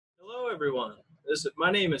everyone.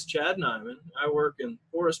 My name is Chad Nyman. I work in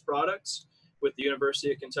forest products with the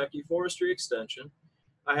University of Kentucky Forestry Extension.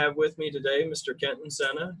 I have with me today Mr. Kenton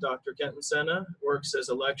Senna. Dr. Kenton Senna works as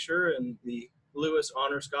a lecturer in the Lewis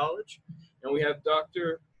Honors College. And we have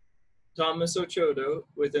Dr. Thomas Ochodo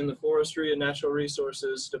within the Forestry and Natural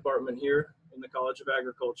Resources Department here in the College of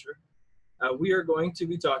Agriculture. We are going to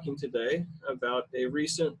be talking today about a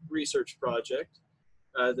recent research project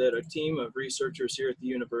that a team of researchers here at the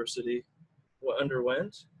university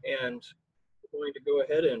underwent, and we're going to go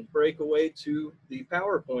ahead and break away to the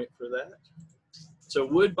PowerPoint for that. So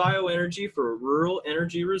wood bioenergy for rural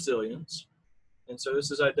energy resilience. And so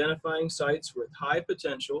this is identifying sites with high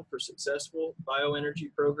potential for successful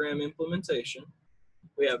bioenergy program implementation.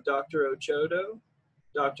 We have Dr. Ochodo,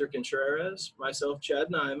 Dr. Contreras, myself, Chad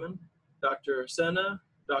Nyman, Dr. Senna,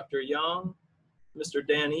 Dr. Young, Mr.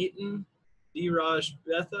 Dan Eaton, D. Raj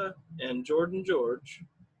Betha, and Jordan George.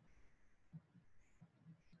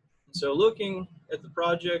 So looking at the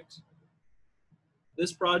project,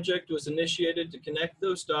 this project was initiated to connect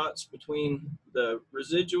those dots between the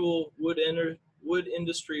residual wood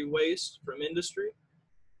industry waste from industry.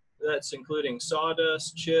 That's including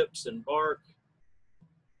sawdust, chips, and bark.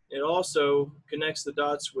 It also connects the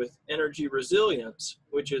dots with energy resilience,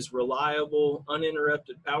 which is reliable,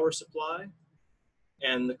 uninterrupted power supply,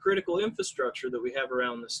 and the critical infrastructure that we have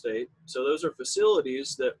around the state. So those are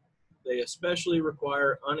facilities that they especially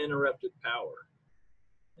require uninterrupted power.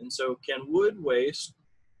 And so can wood waste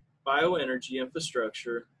bioenergy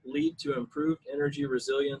infrastructure lead to improved energy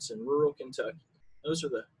resilience in rural Kentucky? Those are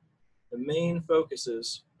the main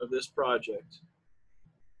focuses of this project.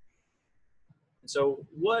 And so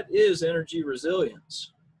what is energy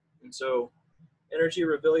resilience? And so energy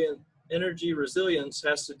resilience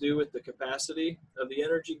has to do with the capacity of the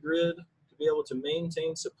energy grid to be able to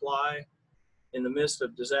maintain supply in the midst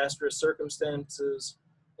of disastrous circumstances.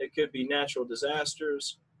 It could be natural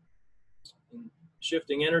disasters.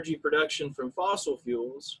 Shifting energy production from fossil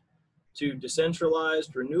fuels to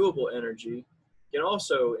decentralized renewable energy can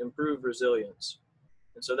also improve resilience.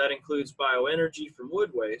 And so that includes bioenergy from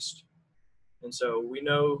wood waste. And so we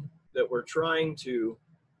know that we're trying to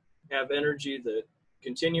have energy that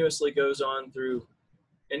continuously goes on through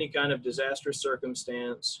any kind of disastrous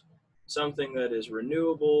circumstance, something that is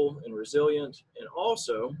renewable and resilient. And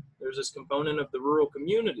also there's this component of the rural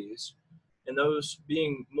communities, and those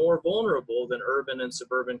being more vulnerable than urban and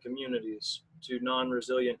suburban communities to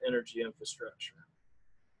non-resilient energy infrastructure.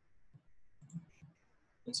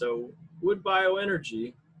 And so wood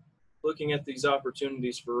bioenergy, looking at these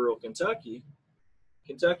opportunities for rural Kentucky,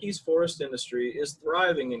 Kentucky's forest industry is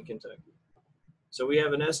thriving in Kentucky. So we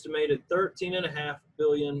have an estimated $13.5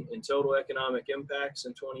 billion in total economic impacts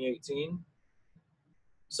in 2018.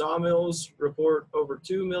 Sawmills report over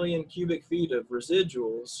 2 million cubic feet of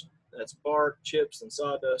residuals, that's bark, chips, and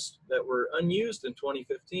sawdust, that were unused in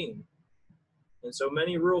 2015. And so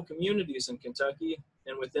many rural communities in Kentucky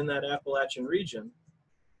and within that Appalachian region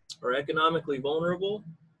are economically vulnerable,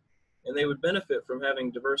 and they would benefit from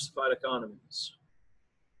having diversified economies.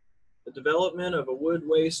 The development of a wood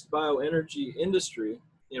waste bioenergy industry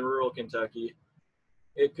in rural Kentucky,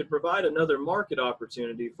 it could provide another market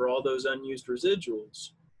opportunity for all those unused residuals.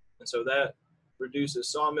 And so that reduces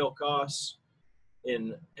sawmill costs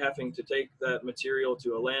in having to take that material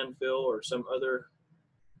to a landfill or some other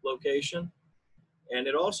location. And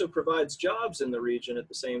it also provides jobs in the region at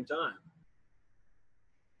the same time.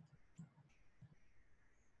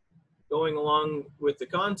 Going along with the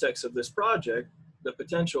context of this project, the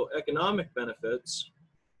potential economic benefits,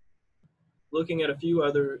 looking at a few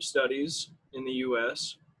other studies in the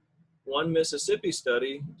US, one Mississippi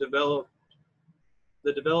study developed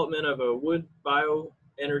the development of a wood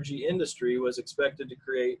bioenergy industry was expected to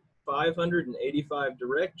create 585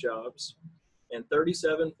 direct jobs and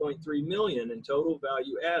 37.3 million in total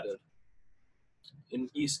value added. In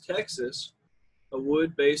East Texas, a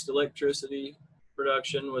wood-based electricity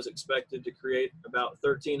production was expected to create about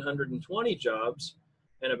 1,320 jobs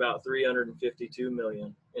and about 352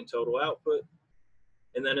 million in total output.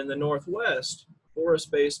 And then in the Northwest,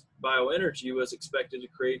 forest-based bioenergy was expected to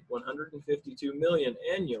create 152 million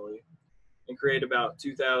annually and create about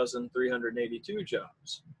 2,382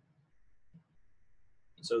 jobs.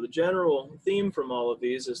 So the general theme from all of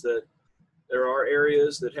these is that there are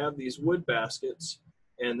areas that have these wood baskets,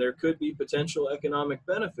 and there could be potential economic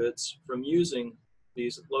benefits from using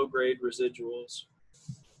these low-grade residuals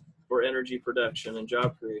for energy production and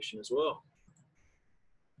job creation as well.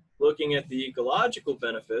 Looking at the ecological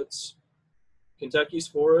benefits, Kentucky's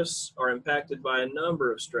forests are impacted by a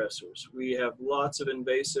number of stressors. We have lots of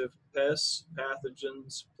invasive pests,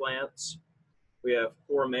 pathogens, plants. We have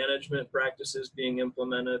poor management practices being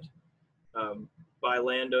implemented by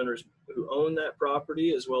landowners who own that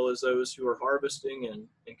property, as well as those who are harvesting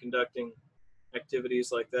and conducting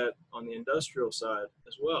activities like that on the industrial side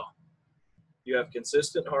as well. You have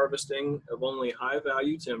consistent harvesting of only high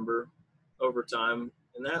value timber over time,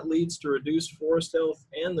 and that leads to reduced forest health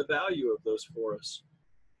and the value of those forests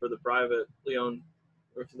for the privately owned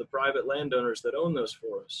or for the private landowners that own those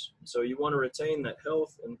forests. So you want to retain that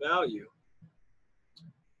health and value.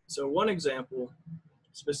 So one example,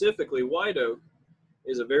 specifically white oak,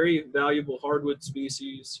 is a very valuable hardwood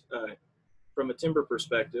species from a timber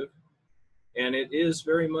perspective, and it is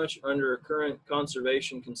very much under current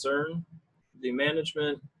conservation concern. The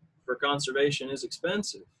management for conservation is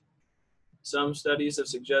expensive. Some studies have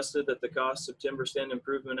suggested that the costs of timber stand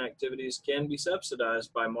improvement activities can be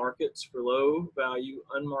subsidized by markets for low value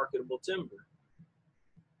unmarketable timber.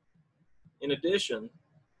 In addition,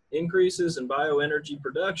 increases in bioenergy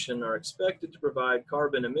production are expected to provide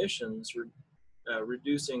carbon emissions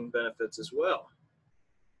reducing benefits as well.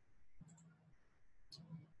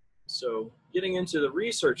 So getting into the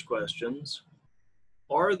research questions,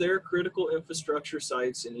 are there critical infrastructure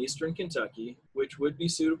sites in eastern Kentucky which would be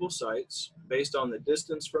suitable sites based on the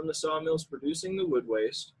distance from the sawmills producing the wood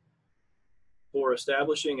waste for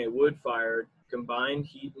establishing a wood-fired combined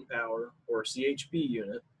heat and power, or CHP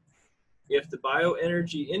unit? If the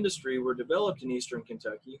bioenergy industry were developed in eastern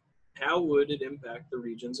Kentucky, how would it impact the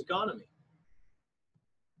region's economy?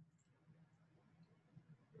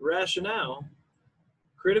 Rationale: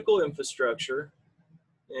 critical infrastructure,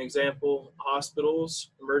 an example,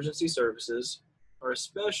 hospitals, emergency services, are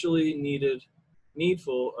especially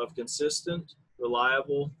needful of consistent,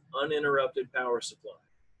 reliable, uninterrupted power supply.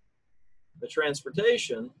 The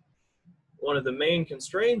transportation, one of the main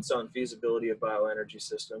constraints on feasibility of bioenergy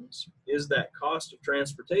systems, is that cost of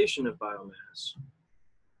transportation of biomass.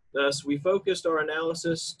 Thus, we focused our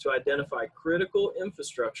analysis to identify critical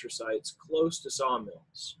infrastructure sites close to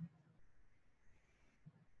sawmills.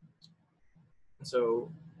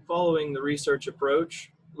 So, following the research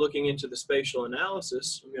approach, looking into the spatial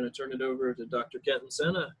analysis, I'm going to turn it over to Dr. Kenton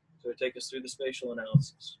Senna to take us through the spatial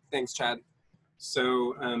analysis. Thanks, Chad.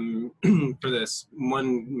 So for this,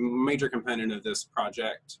 one major component of this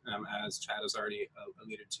project, as Chad has already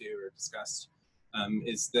alluded to or discussed,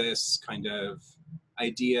 is this kind of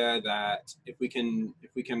idea that if we can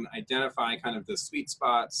identify kind of the sweet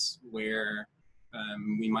spots where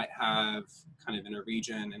we might have kind of in a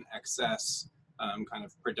region an excess kind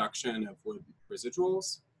of production of wood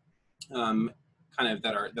residuals, kind of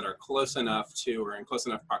that are close enough to or in close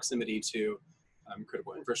enough proximity to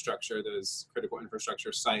critical infrastructure. Those critical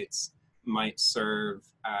infrastructure sites might serve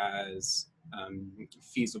as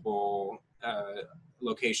feasible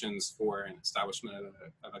locations for an establishment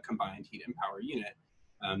of a combined heat and power unit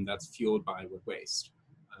that's fueled by wood waste.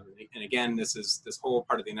 And again, this whole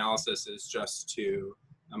part of the analysis is just to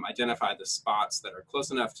identify the spots that are close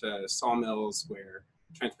enough to sawmills where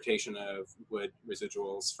transportation of wood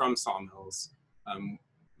residuals from sawmills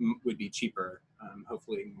would be cheaper,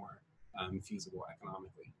 hopefully more feasible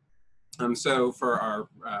economically. So for our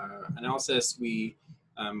analysis, we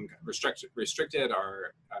restricted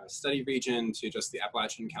our study region to just the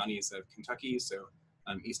Appalachian counties of Kentucky, so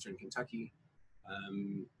eastern Kentucky.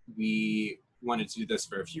 We wanted to do this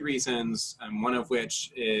for a few reasons, one of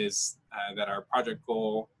which is that our project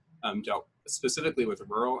goal dealt specifically with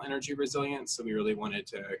rural energy resilience, so we really wanted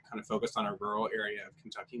to kind of focus on a rural area of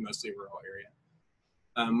Kentucky, mostly a rural area.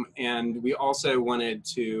 And we also wanted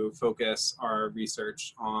to focus our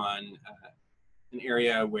research on an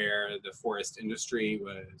area where the forest industry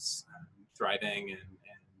was thriving and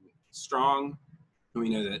strong. And we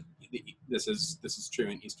know that this is true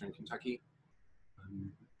in eastern Kentucky.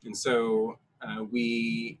 And so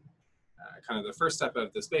we kind of the first step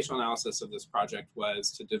of the spatial analysis of this project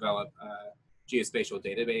was to develop a geospatial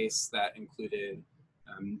database that included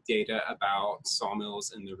data about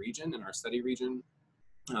sawmills in the region, in our study region.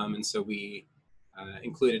 And so we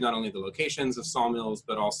included not only the locations of sawmills,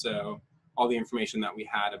 but also all the information that we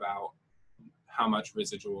had about how much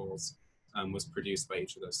residuals was produced by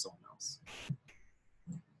each of those sawmills.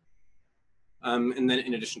 And then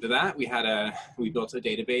in addition to that, we built a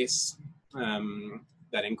database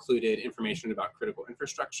that included information about critical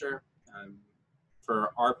infrastructure.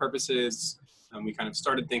 For our purposes, we kind of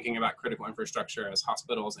started thinking about critical infrastructure as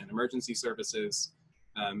hospitals and emergency services.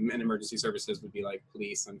 And emergency services would be like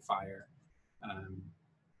police and fire.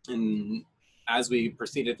 And as we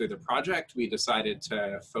proceeded through the project, we decided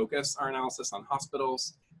to focus our analysis on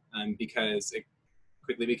hospitals because it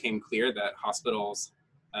quickly became clear that hospitals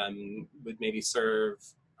would maybe serve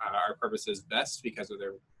our purposes best because of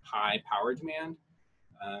their high power demand.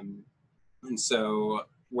 And so,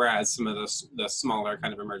 whereas some of the smaller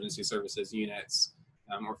kind of emergency services units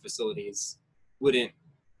or facilities wouldn't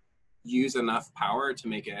use enough power to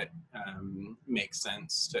make it make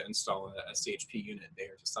sense to install a CHP unit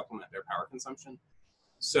there to supplement their power consumption.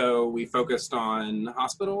 So we focused on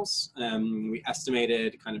hospitals. We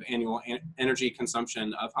estimated kind of annual energy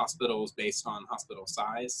consumption of hospitals based on hospital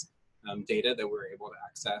size data that we're able to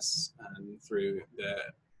access through the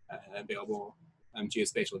available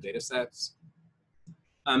geospatial data sets.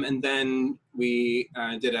 And then we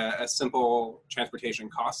did a simple transportation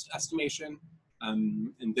cost estimation.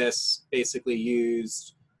 And this basically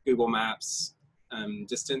used Google Maps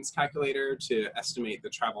distance calculator to estimate the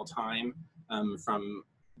travel time from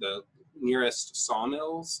the nearest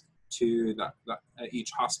sawmills to each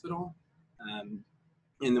hospital.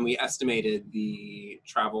 And then we estimated the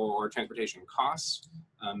travel or transportation cost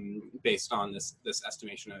based on this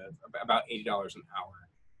estimation of about $80 an hour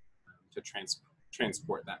to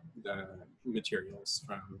transport the materials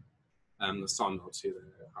from the sawmill to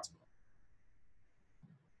the hospital.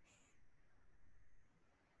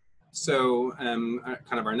 So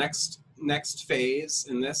kind of our next phase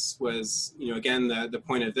in this was, again, the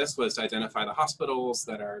point of this was to identify the hospitals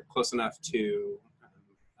that are close enough to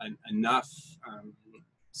enough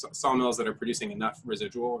sawmills that are producing enough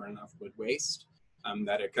residual or enough wood waste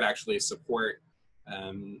that it could actually support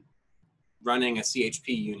running a CHP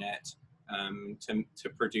unit to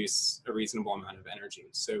produce a reasonable amount of energy.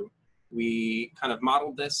 So we kind of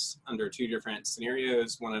modeled this under two different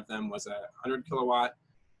scenarios. One of them was a 100 kilowatt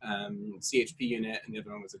CHP unit, and the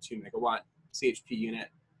other one was a 2 megawatt CHP unit.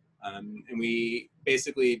 And we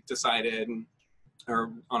basically decided,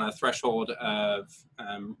 or on a threshold of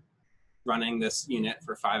running this unit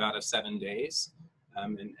for 5 out of 7 days.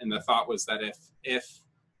 And the thought was that if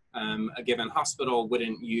a given hospital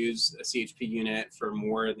wouldn't use a CHP unit for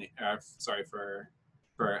more than,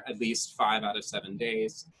 for at least 5 out of 7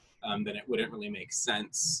 days, then it wouldn't really make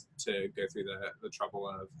sense to go through the trouble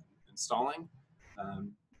of installing.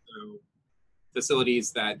 So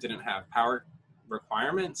facilities that didn't have power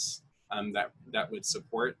requirements that would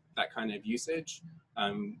support that kind of usage,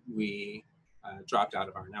 we dropped out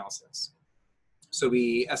of our analysis. So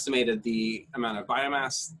we estimated the amount of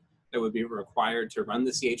biomass that would be required to run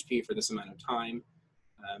the CHP for this amount of time,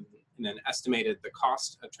 and then estimated the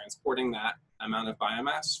cost of transporting that amount of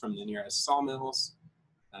biomass from the nearest sawmills,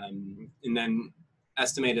 and then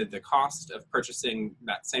estimated the cost of purchasing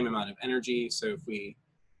that same amount of energy. So if we,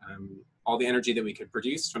 all the energy that we could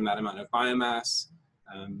produce from that amount of biomass,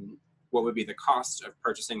 what would be the cost of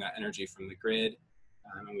purchasing that energy from the grid,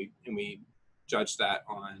 and we judged that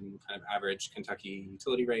on kind of average Kentucky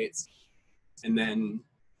utility rates, and then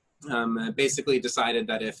basically decided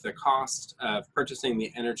that if the cost of purchasing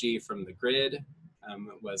the energy from the grid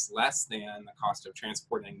was less than the cost of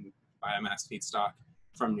transporting biomass feedstock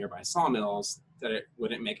from nearby sawmills, that it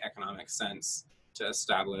wouldn't make economic sense to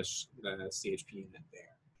establish the CHP unit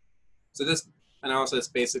there. So this analysis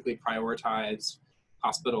basically prioritized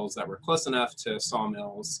hospitals that were close enough to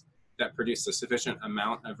sawmills that produced a sufficient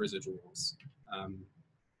amount of residuals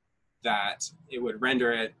that it would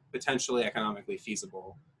render it potentially economically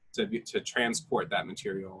feasible to transport that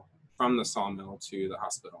material from the sawmill to the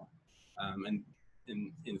hospital. And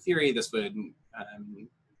in theory, this would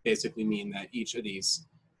basically mean that each of these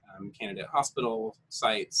candidate hospital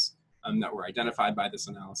sites that were identified by this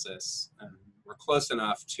analysis were close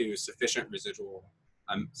enough to sufficient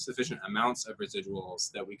amounts of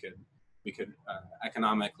residuals that we could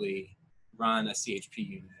economically run a CHP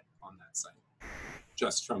unit on that site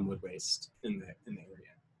just from wood waste in the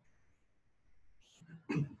area.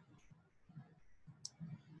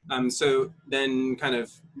 So then kind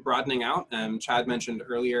of broadening out, Chad mentioned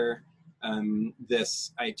earlier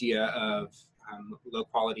this idea of low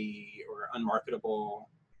quality or unmarketable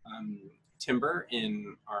timber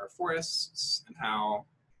in our forests, and how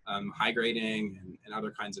high grading and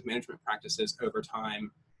other kinds of management practices over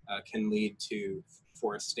time can lead to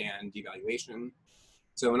forest stand devaluation.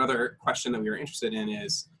 So another question that we were interested in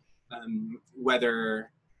is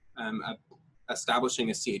whether establishing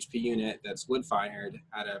a CHP unit that's wood-fired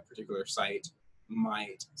at a particular site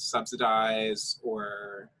might subsidize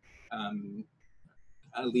or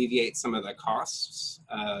alleviate some of the costs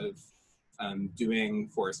of doing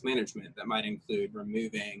forest management that might include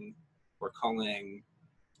removing or culling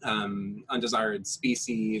undesired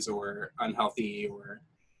species or unhealthy or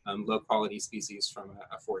low quality species from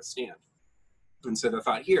a forest stand. And so the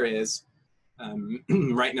thought here is,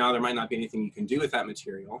 right now there might not be anything you can do with that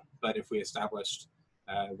material, but if we established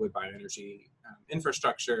wood bioenergy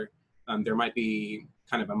infrastructure, there might be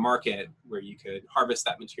kind of a market where you could harvest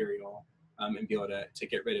that material and be able to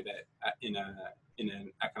get rid of it in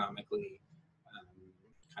an economically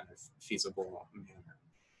kind of feasible manner.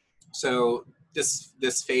 So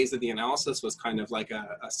this phase of the analysis was kind of like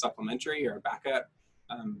a supplementary or a backup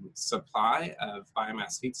supply of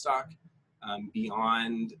biomass feedstock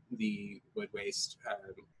beyond the wood waste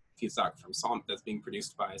feedstock from that's being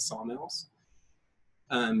produced by sawmills.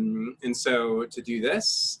 And so to do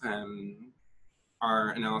this,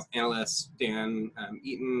 our analyst, Dan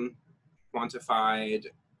Eaton,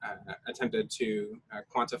 attempted to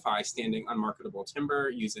quantify standing unmarketable timber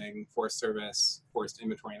using Forest Service forest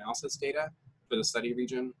inventory analysis data for the study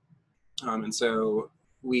region. And so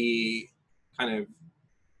we kind of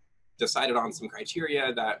decided on some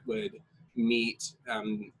criteria that would meet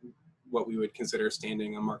what we would consider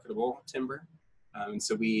standing unmarketable timber. And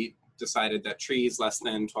so we decided that trees less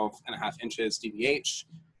than 12.5 inches DBH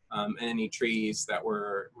and any trees that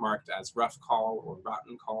were marked as rough call or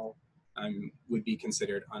rotten call would be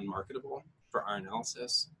considered unmarketable for our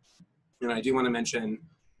analysis. And I do want to mention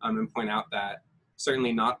and point out that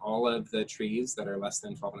certainly not all of the trees that are less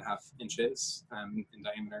than 12.5 inches in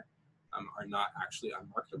diameter are not actually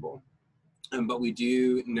unmarketable. But we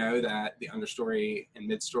do know that the understory and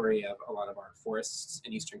midstory of a lot of our forests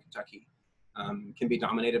in eastern Kentucky can be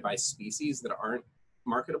dominated by species that aren't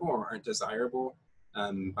marketable or aren't desirable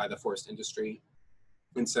by the forest industry.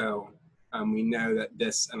 And so we know that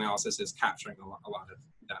this analysis is capturing a lot of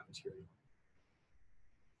that material.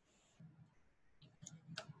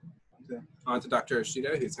 On to Dr.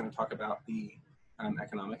 Shudo, who's going to talk about the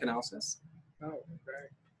economic analysis. Oh, okay.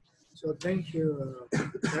 So thank you,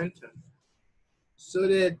 Brenton. So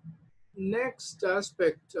the next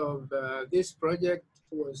aspect of this project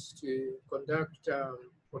was to conduct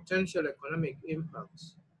potential economic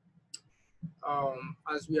impacts.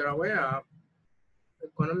 As we are aware,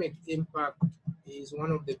 economic impact is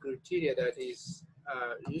one of the criteria that is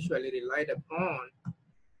usually relied upon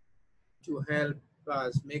to help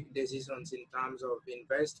us make decisions in terms of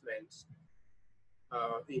investments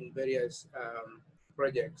in various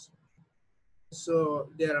projects. So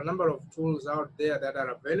there are a number of tools out there that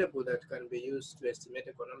are available that can be used to estimate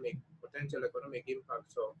potential economic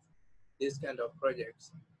impacts of these kind of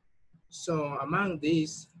projects. So among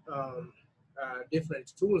these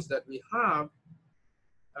different tools that we have,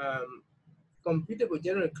 computable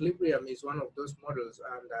general equilibrium is one of those models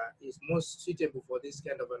and is most suitable for this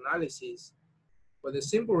kind of analysis for the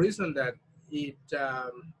simple reason that it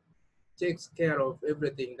takes care of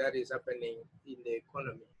everything that is happening in the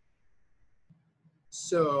economy.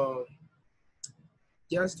 So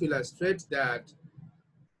just to illustrate that,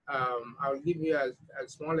 I'll give you a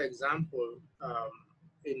small example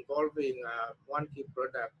involving one key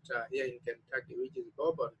product here in Kentucky, which is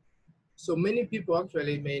bourbon. So many people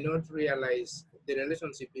actually may not realize the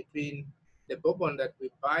relationship between the bourbon that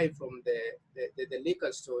we buy from the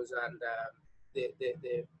liquor stores and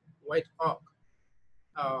the white oak.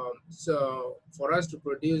 So for us to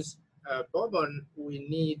produce bourbon, we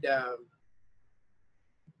need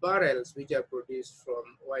barrels which are produced from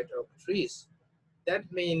white oak trees.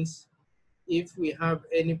 That means if we have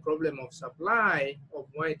any problem of supply of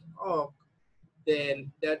white oak,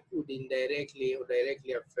 then that would indirectly or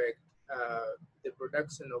directly affect the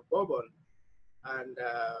production of bourbon and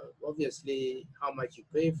obviously how much you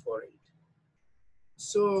pay for it.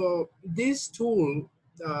 So this tool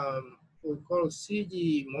we call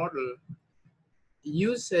CG model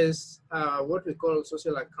uses what we call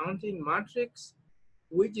social accounting matrix,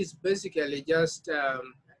 which is basically just a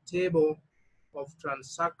table of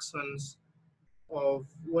transactions of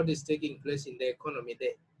what is taking place in the economy,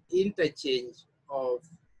 the interchange of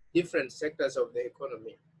different sectors of the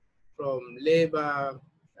economy, from labor,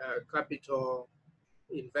 capital,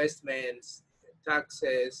 investments,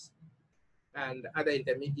 taxes, and other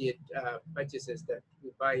intermediate purchases that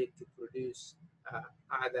we buy to produce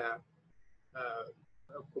other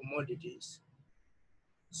commodities.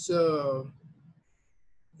 So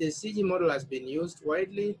the CG model has been used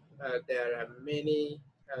widely. There are many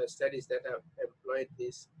studies that have employed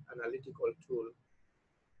this analytical tool.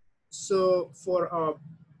 So for our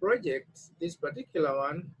project, this particular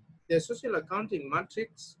one, the social accounting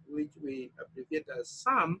matrix, which we abbreviate as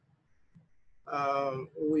SAM,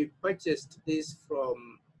 we purchased this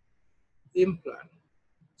from Implan.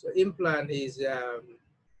 So Implan is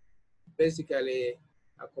basically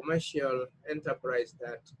a commercial enterprise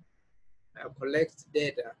that collects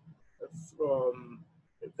data from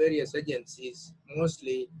various agencies,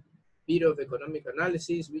 mostly Bureau of Economic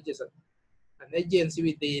Analysis, which is an agency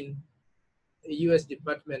within the US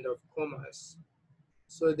Department of Commerce.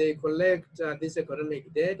 So they collect this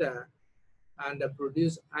economic data and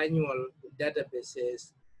produce annual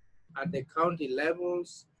databases at the county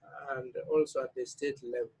levels and also at the state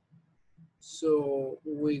level. So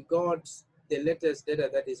we got the latest data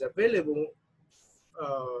that is available,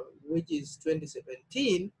 which is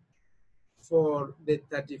 2017, for the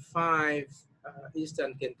 35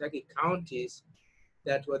 Eastern Kentucky counties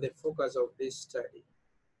that were the focus of this study.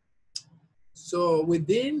 So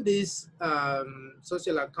within this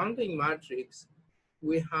social accounting matrix,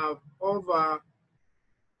 we have over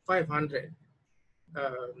 500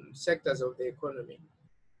 sectors of the economy,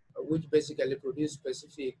 which basically produce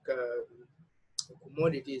specific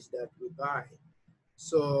commodities that we buy.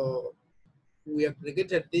 So we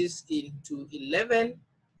aggregated this into 11,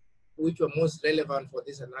 which were most relevant for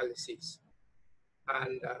this analysis.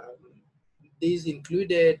 And these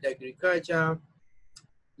included agriculture,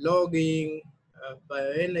 logging,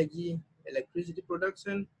 bioenergy, electricity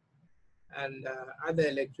production, and other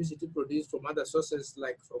electricity produced from other sources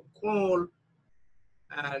like from coal,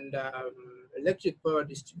 and electric power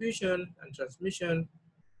distribution and transmission.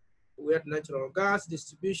 We had natural gas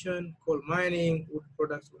distribution, coal mining, wood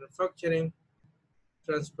products manufacturing,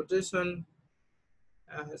 transportation,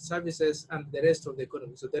 services, and the rest of the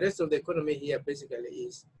economy. So the rest of the economy here basically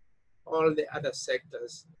is all the other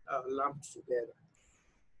sectors lumped together.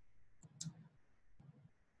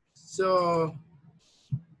 So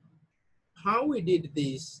how we did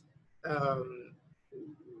this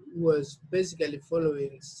was basically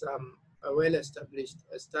following some well-established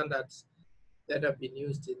standards that have been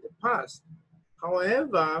used in the past.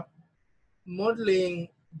 However, modeling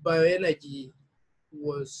bioenergy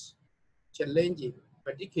was challenging,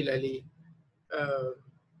 particularly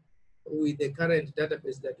with the current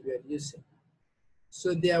database that we are using.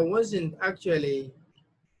 So there wasn't actually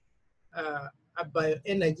a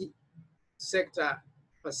bioenergy sector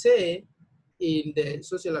per se in the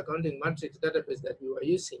social accounting matrix database that we were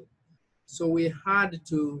using. So we had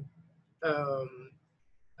to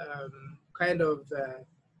kind of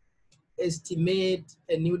estimate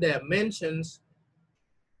a new dimensions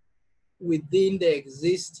within the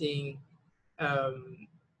existing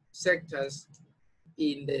sectors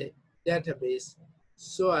in the database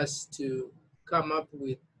so as to come up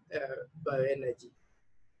with bioenergy.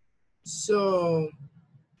 So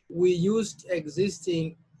we used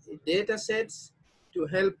existing data sets to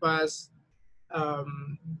help us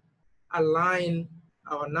align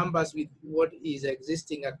our numbers with what is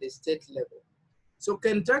existing at the state level. So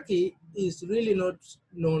Kentucky is really not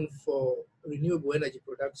known for renewable energy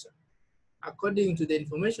production. According to the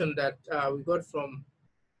information that we got from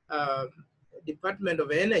Department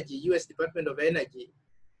of Energy, US Department of Energy,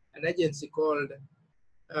 an agency called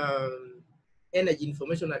Energy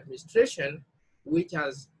Information Administration, which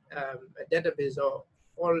has a database of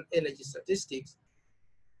all energy statistics,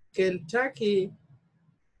 Kentucky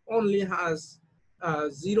only has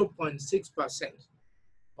 0.6%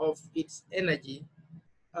 of its energy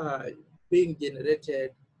being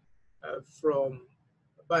generated from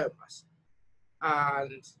biomass.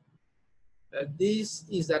 And this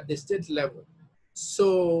is at the state level.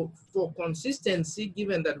 So for consistency,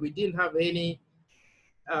 given that we didn't have any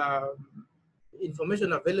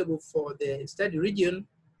information available for the study region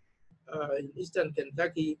in Eastern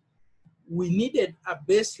Kentucky, we needed a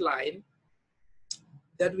baseline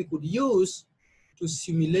that we could use to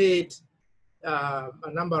simulate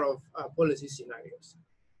a number of policy scenarios.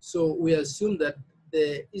 So we assume that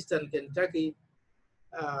the Eastern Kentucky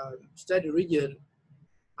study region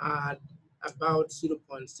had about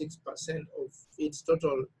 0.6% of its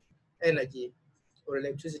total energy or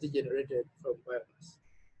electricity generated from biomass.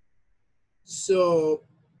 So,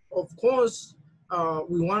 of course,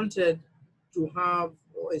 we wanted to have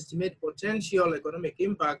or estimate potential economic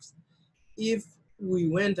impacts if we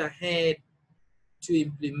went ahead to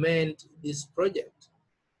implement this project.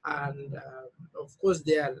 And of course,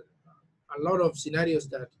 there are a lot of scenarios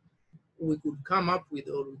that we could come up with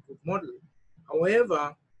or we could model.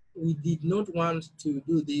 However, we did not want to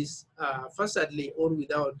do this haphazardly or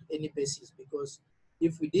without any basis, because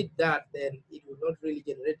if we did that, then it would not really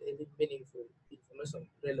generate any meaningful information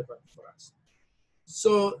relevant for us.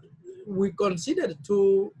 So we considered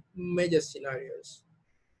two major scenarios.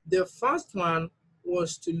 The first one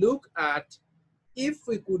was to look at if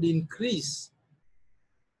we could increase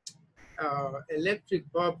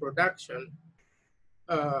electric power production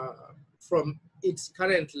from its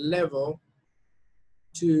current level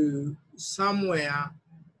to somewhere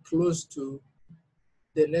close to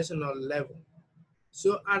the national level.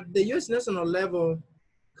 So at the US national level,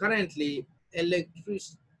 currently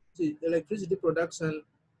electricity production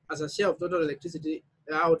as a share of total electricity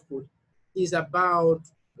output is about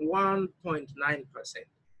 1.9%.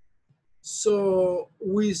 So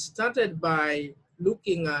we started by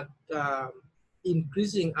looking at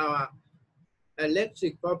increasing our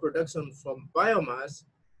electric power production from biomass,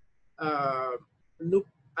 look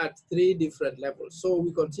at 3 different levels. So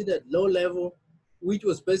we considered low level, which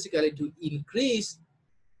was basically to increase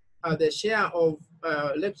the share of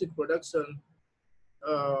electric production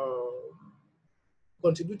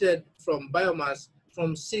contributed from biomass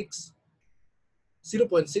from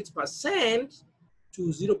 0.6% to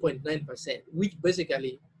 0.9%, which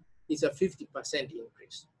basically is a 50%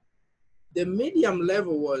 increase. The medium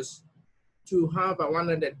level was to have a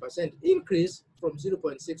 100% increase from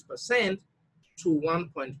 0.6% to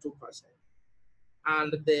 1.2%.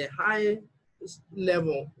 And the high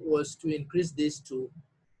level was to increase this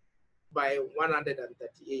by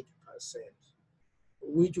 138%,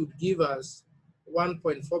 which would give us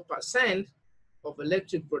 1.4% of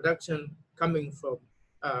electric production coming from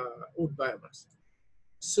wood biomass.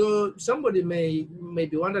 So somebody may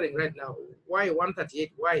be wondering right now, why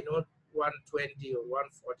 138, why not 120 or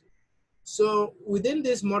 140? So within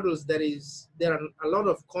these models, there are a lot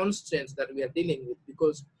of constraints that we are dealing with,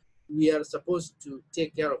 because we are supposed to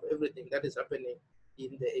take care of everything that is happening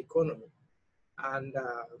in the economy. And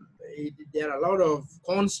there are a lot of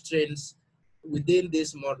constraints within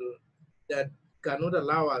this model that cannot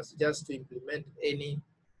allow us just to implement any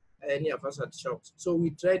of us at shocks. So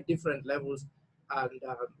we tried different levels, and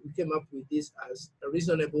we came up with this as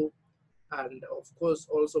reasonable and of course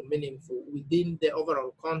also meaningful within the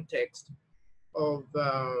overall context of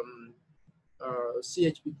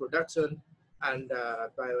CHP production and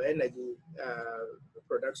bioenergy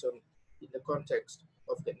production in the context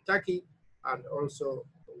of Kentucky, and also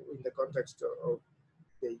in the context of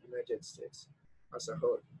the United States as a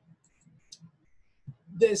whole.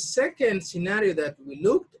 The second scenario that we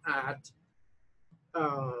looked at,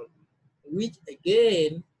 which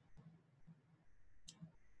again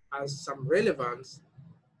has some relevance,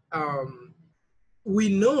 we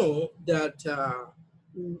know that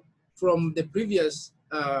from the previous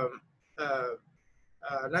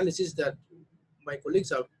analysis that my colleagues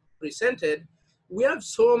have presented, we have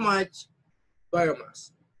so much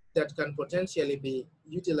biomass that can potentially be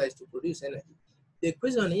utilized to produce energy. The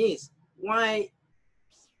question is, why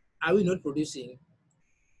are we not producing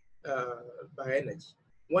bioenergy?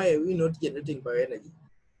 Why are we not generating bioenergy?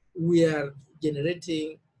 We are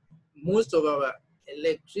generating most of our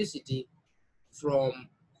electricity from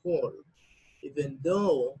coal, even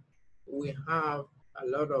though we have a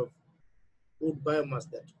lot of wood biomass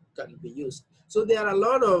that can be used. So there are a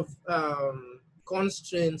lot of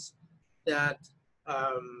constraints that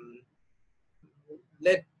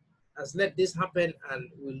let this happen, and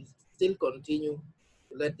will still continue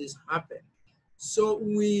to let this happen. So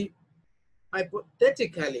we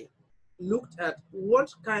hypothetically looked at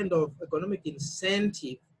what kind of economic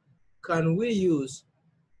incentive can we use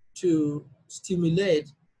to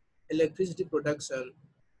stimulate electricity production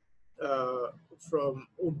from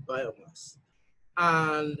wood biomass.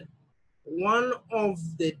 And one of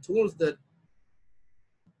the tools that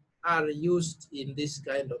are used in this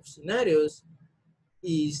kind of scenarios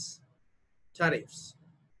is tariffs.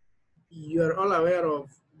 You are all aware of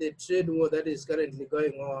the trade war that is currently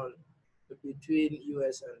going on between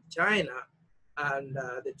US and China, and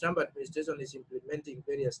the Trump administration is implementing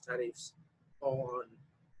various tariffs on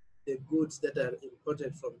the goods that are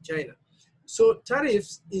imported from China. So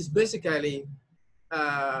tariffs is basically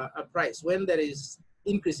a price. When there is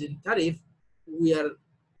increase in tariff, we are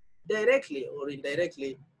directly or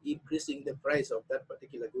indirectly increasing the price of that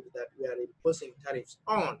particular good that we are imposing tariffs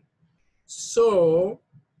on. So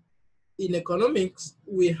in economics,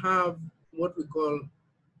 we have what we call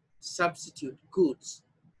substitute goods.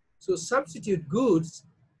 So substitute goods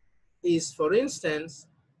is, for instance,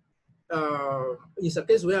 is a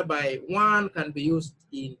case whereby one can be used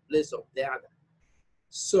in place of the other.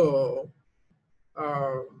 So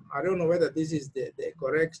I don't know whether this is the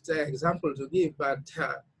correct example to give, but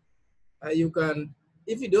you can,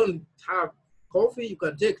 if you don't have coffee, you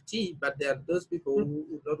can take tea, but there are those people who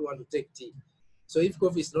would not want to take tea. So if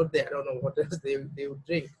coffee is not there, I don't know what else they would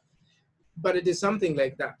drink. But it is something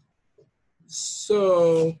like that.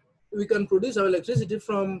 So we can produce our electricity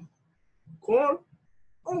from coal,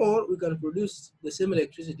 or we can produce the same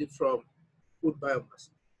electricity from wood biomass.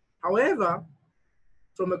 However,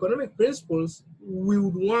 from economic principles, we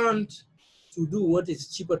would want to do what is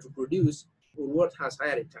cheaper to produce or what has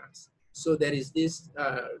higher returns. So there is this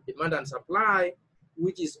demand and supply,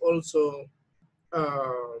 which is also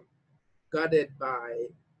guarded by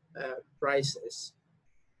prices.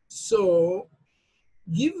 So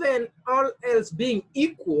given all else being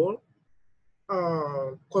equal,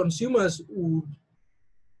 consumers would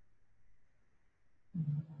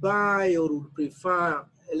buy or would prefer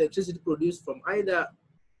electricity produced from either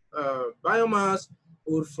biomass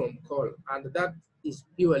or from coal, and that is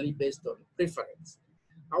purely based on preference.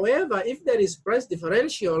 However, if there is price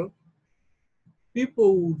differential,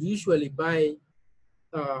 people would usually buy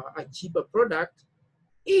a cheaper product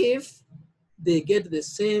if they get the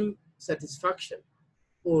same satisfaction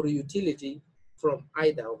or utility from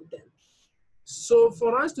either of them. So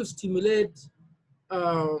for us to stimulate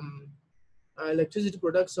electricity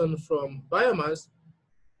production from biomass,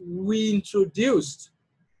 we introduced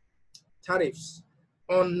tariffs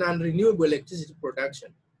on non-renewable electricity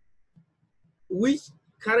production, which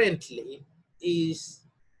currently is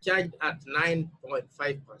charged at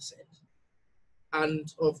 9.5%.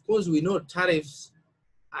 And of course, we know tariffs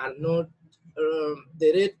are not,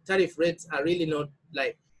 tariff rates are really not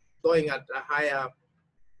like going at a higher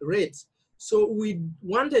rate. So we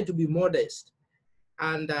wanted to be modest.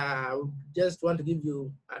 And I just want to give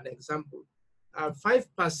you an example. A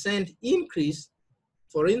 5% increase,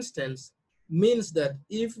 for instance, means that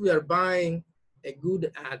if we are buying a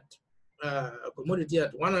good at a commodity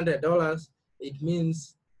at $100, it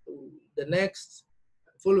means the next,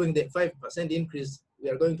 following the 5% increase, we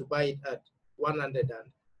are going to buy it at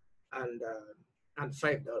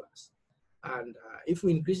 $105. And if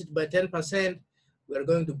we increase it by 10%, we are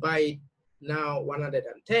going to buy it now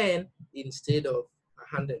 110 instead of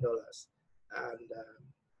 $100, and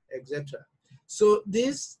etc. So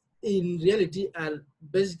these in reality are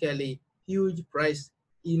basically huge price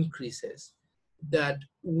increases that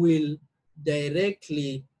will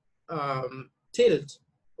directly tilt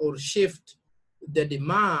or shift the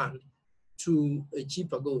demand to a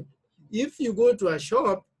cheaper good. If you go to a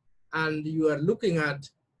shop and you are looking at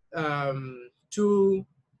two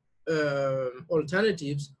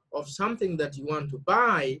alternatives of something that you want to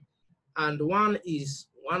buy, and one is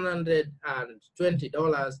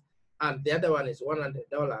 $120 and the other one is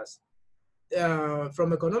 $100.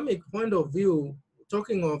 From economic point of view,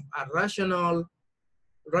 talking of a rational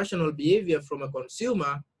behavior from a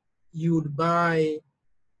consumer, you would buy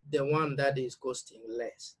the one that is costing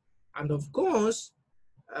less. And of course,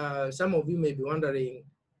 some of you may be wondering,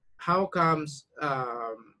 how comes there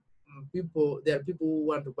are people who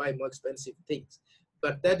want to buy more expensive things?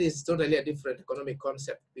 But that is totally a different economic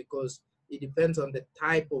concept, because it depends on the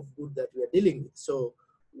type of good that we are dealing with. So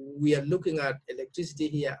we are looking at electricity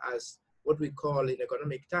here as what we call in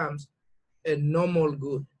economic terms a normal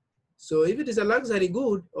good. So if it is a luxury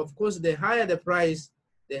good, of course, the higher the price,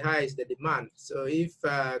 the higher is the demand. So if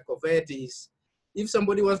if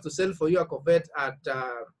somebody wants to sell for you a Corvette at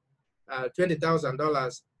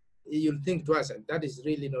 $20,000, you'll think twice, and that is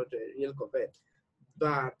really not a real Corvette.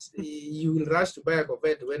 But you will rush to buy a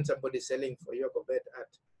Corvette when somebody is selling for your Corvette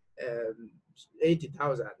at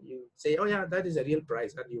 80,000. You say, oh yeah, that is a real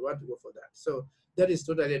price, and you want to go for that. So that is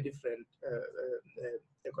totally a different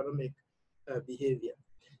economic behavior.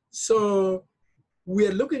 So we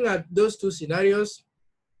are looking at those two scenarios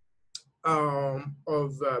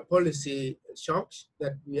of policy shocks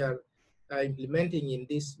that we are implementing in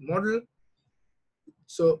this model.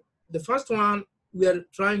 So the first one, we are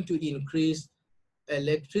trying to increase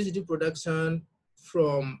electricity production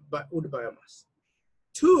from wood biomass.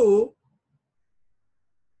 Two,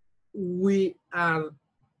 we are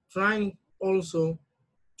trying also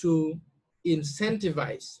to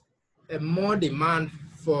incentivize a more demand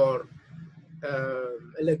for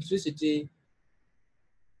electricity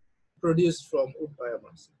produced from wood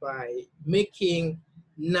biomass by making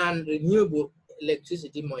non-renewable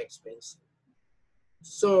electricity more expensive.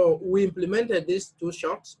 So we implemented these two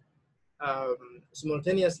shocks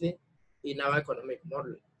simultaneously in our economic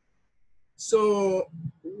model. So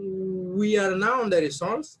we are now on the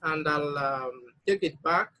results, and I'll take it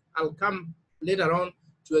back. I'll come later on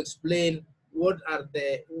to explain what are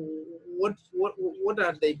the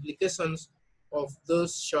implications of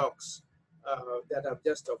those shocks that I've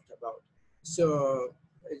just talked about. So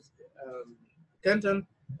Kenton,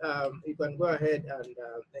 you can go ahead and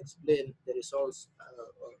explain the results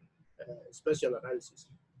on spatial analysis.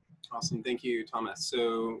 Awesome, thank you, Thomas.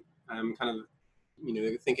 So I'm kind of,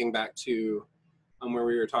 thinking back to where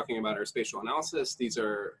we were talking about our spatial analysis. These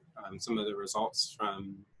are some of the results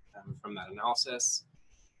from that analysis.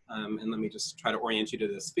 And let me just try to orient you to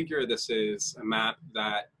this figure. This is a map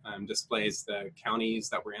that displays the counties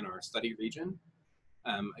that were in our study region.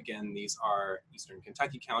 Again, these are Eastern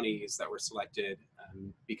Kentucky counties that were selected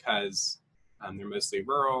because they're mostly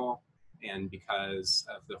rural and because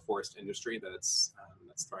of the forest industry that's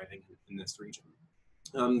thriving in this region.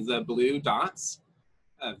 The blue dots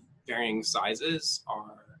of varying sizes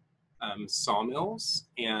are sawmills,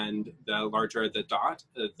 and the larger the dot,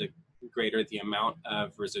 the greater the amount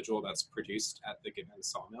of residual that's produced at the given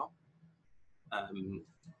sawmill.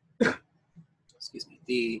 Excuse me.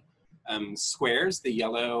 The squares, the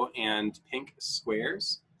yellow and pink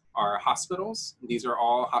squares, are hospitals. These are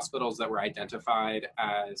all hospitals that were identified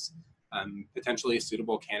as potentially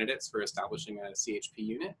suitable candidates for establishing a CHP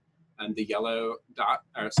unit. The yellow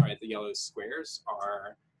the yellow squares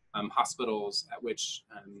are hospitals at which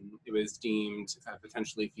it was deemed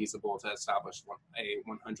potentially feasible to establish a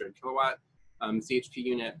 100 kilowatt CHP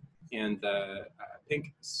unit, and the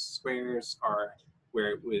pink squares are where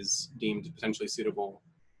it was deemed potentially suitable,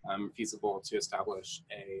 feasible to establish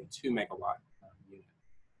a 2 megawatt unit.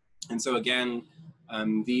 And so again,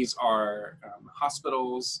 these are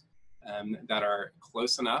hospitals that are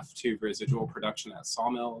close enough to residual production at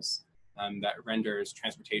sawmills that renders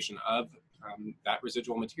transportation of that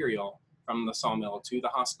residual material from the sawmill to the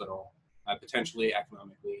hospital potentially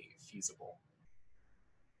economically feasible.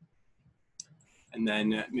 And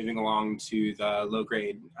then moving along to the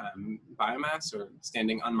low-grade biomass or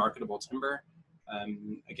standing unmarketable timber.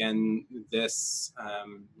 Again, this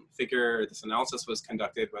figure, this analysis was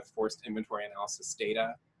conducted with forced inventory analysis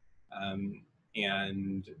data,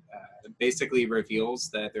 and basically reveals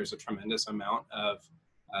that there's a tremendous amount of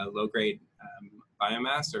low-grade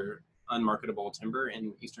biomass or unmarketable timber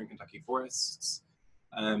in Eastern Kentucky forests.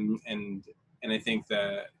 And I think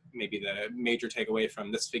maybe the major takeaway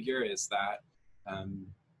from this figure is that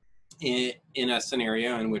in a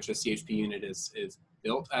scenario in which a CHP unit is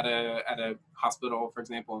built at a hospital, for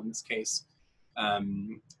example, in this case,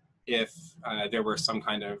 if there were some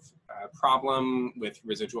kind of problem with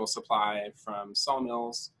residual supply from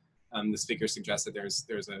sawmills, this figure suggests that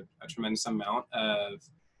there's a tremendous amount of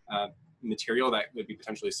material that would be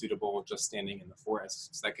potentially suitable just standing in the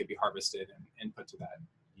forests that could be harvested and put to that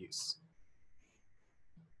use.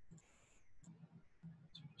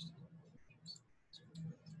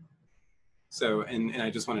 So, and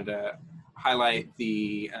I just wanted to highlight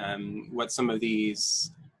the what some of the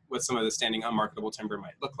standing unmarketable timber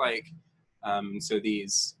might look like. So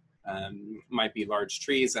these might be large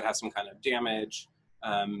trees that have some kind of damage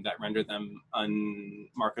that render them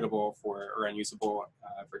unmarketable or unusable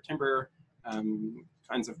for timber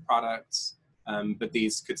kinds of products. But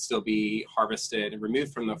these could still be harvested and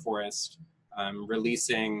removed from the forest,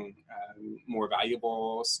 releasing more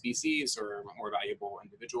valuable species or more valuable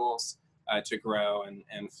individuals to grow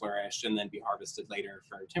and flourish and then be harvested later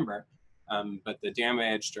for timber. But the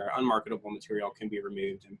damaged or unmarketable material can be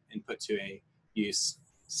removed and put to a use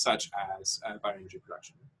such as bioenergy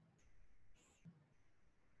production.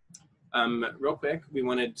 Real quick, we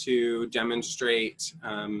wanted to demonstrate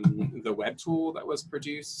the web tool that was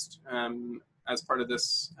produced as part of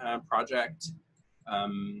this project.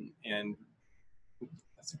 And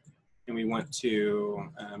we want to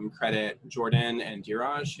credit Jordan and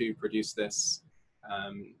Diraj, who produced this,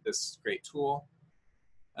 this great tool.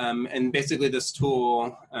 And basically this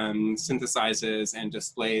tool synthesizes and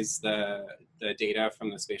displays the data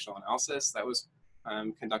from the spatial analysis that was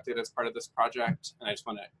conducted as part of this project. And I just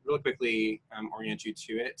want to really quickly orient you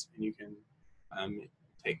to it, and you can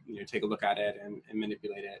take a look at it and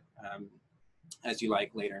manipulate it as you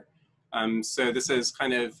like later. So this is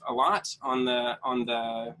kind of a lot on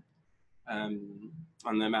the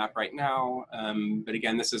map right now, but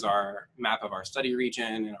again, this is our map of our study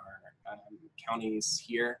region and our counties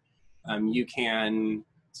here. You can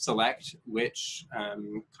select which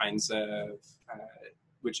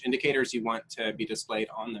which indicators you want to be displayed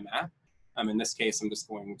on the map. In this case, I'm just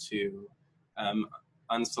going to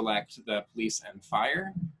unselect the police and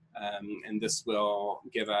fire, and this will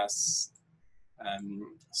give us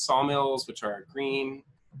sawmills, which are green,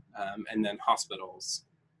 and then hospitals.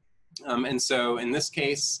 And so in this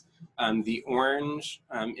case, the orange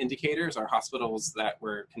indicators are hospitals that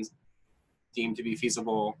were deemed to be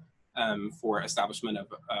feasible for establishment of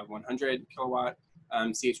a 100 kilowatt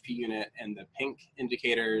CHP unit, and the pink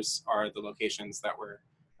indicators are the locations that were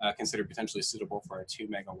considered potentially suitable for a 2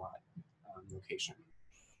 megawatt location.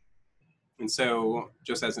 And so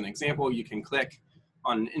just as an example, you can click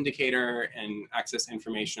on an indicator and access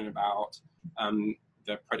information about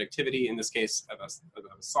the productivity, in this case of a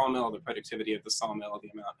sawmill, the productivity of the sawmill, the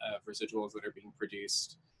amount of residuals that are being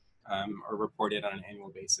produced, are reported on an annual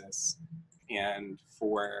basis. And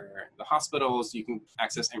for the hospitals, you can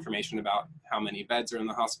access information about how many beds are in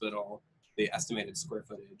the hospital, the estimated square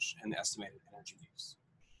footage, and the estimated energy use.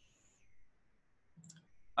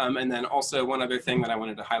 And then also one other thing that I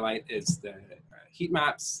wanted to highlight is the heat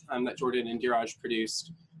maps that Jordan and Diraj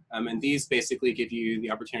produced. And these basically give you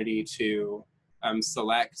the opportunity to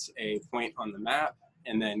select a point on the map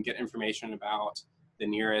and then get information about the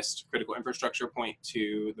nearest critical infrastructure point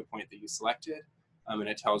to the point that you selected. And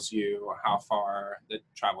it tells you how far the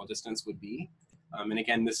travel distance would be. And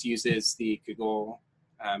again, this uses the Google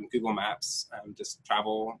Maps just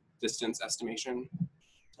travel distance estimation.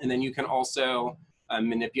 And then you can also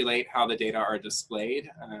manipulate how the data are displayed,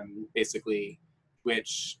 basically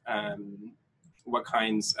what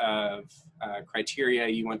kinds of criteria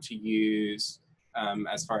you want to use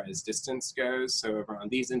as far as distance goes. So over on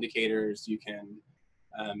these indicators, you can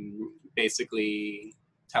basically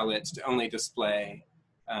tell it to only display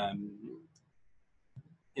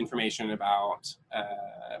information about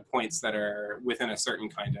points that are within a certain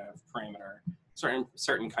kind of parameter,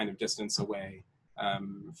 certain kind of distance away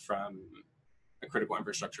from a critical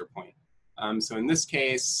infrastructure point. So in this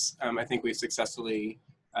case, I think we've successfully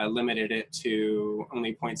limited it to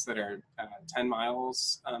only points that are 10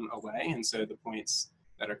 miles away. And so the points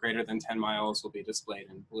that are greater than 10 miles will be displayed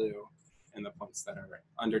in blue, and the points that are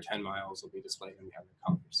under 10 miles will be displayed in the other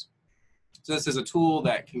colors. So this is a tool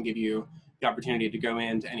that can give you the opportunity to go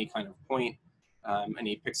into any kind of point,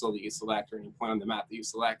 any pixel that you select or any point on the map that you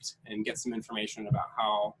select, and get some information about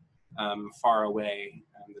how far away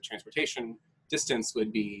the transportation distance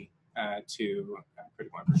would be to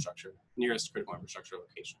critical infrastructure, nearest critical infrastructure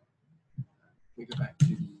location. We go back to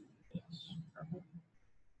the PowerPoint.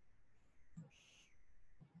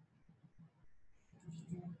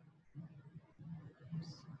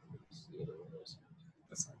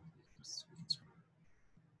 That's fine.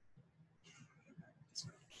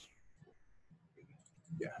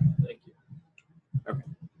 Yeah. Thank you. Okay.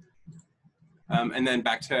 And then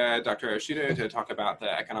back to Dr. Oshido to talk about the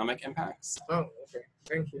economic impacts. Oh, okay.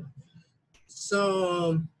 Thank you.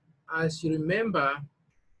 So, as you remember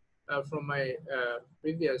from my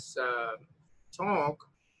previous talk,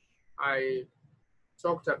 I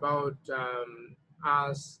talked about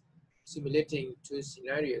us simulating two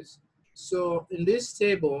scenarios. So, in this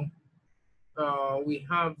table, we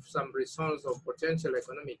have some results of potential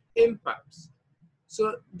economic impacts.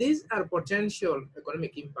 So these are potential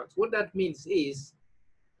economic impacts. What that means is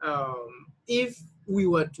if we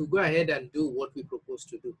were to go ahead and do what we propose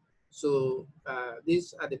to do. So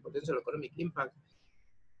these are the potential economic impacts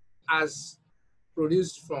as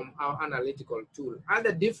produced from our analytical tool.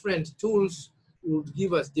 Other different tools would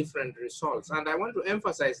give us different results. And I want to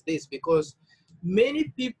emphasize this because many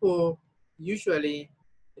people usually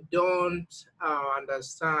don't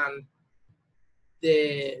understand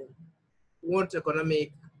what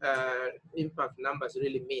economic impact numbers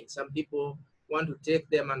really mean. Some people want to take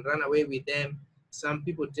them and run away with them. Some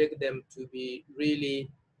people take them to be really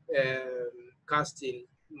cast in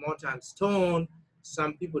mortar and stone.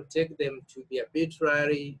 Some people take them to be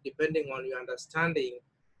arbitrary, depending on your understanding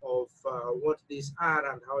of what these are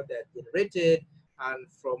and how they're generated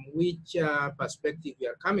and from which perspective you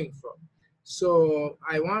are coming from. So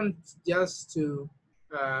I want just to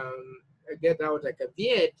get out a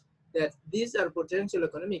caveat that these are potential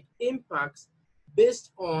economic impacts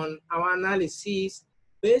based on our analysis,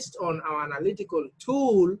 based on our analytical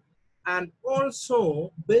tool, and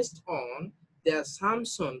also based on the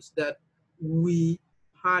assumptions that we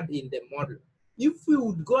had in the model. If we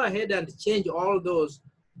would go ahead and change all those,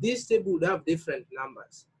 this table would have different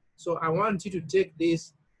numbers. So I want you to take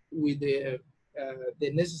this with the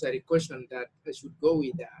necessary caution that I should go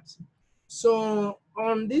with that. So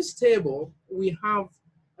on this table, we have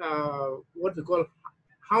what we call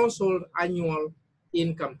household annual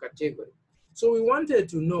income category. So we wanted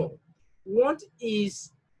to know what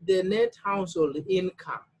is the net household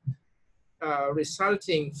income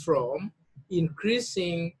resulting from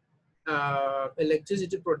increasing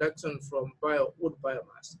electricity production from wood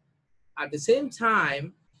biomass. At the same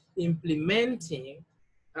time, implementing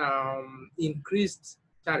increased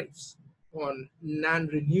tariffs on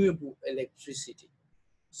non-renewable electricity.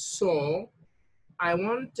 So I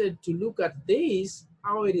wanted to look at this,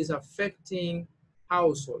 how it is affecting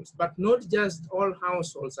households, but not just all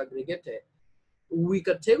households aggregated. We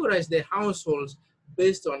categorize the households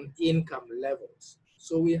based on income levels.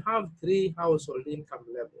 So we have 3 household income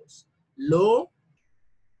levels. Low,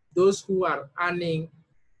 those who are earning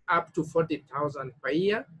up to 40,000 per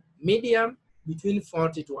year. Medium, between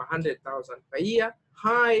 40 to 100,000 per year.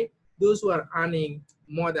 High, those who are earning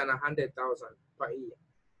more than 100,000 per year.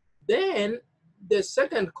 Then the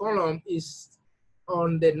second column is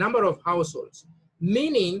on the number of households,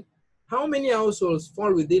 meaning how many households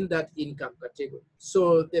fall within that income category.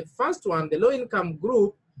 So the first one, the low income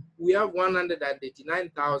group, we have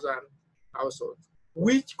 189,000 households,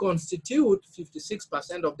 which constitute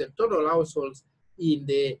 56% of the total households in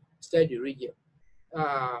the study region.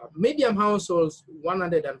 Medium households,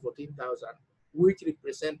 114,000, which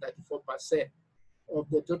represent 34% of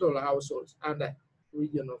the total households under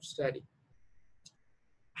region of study.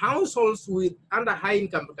 Households with under high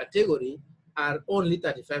income category are only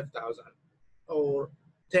 35,000, or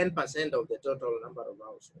 10% of the total number of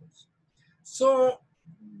households. So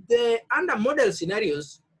the under model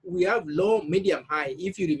scenarios, we have low, medium, high,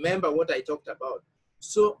 if you remember what I talked about.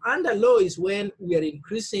 So under low is when we are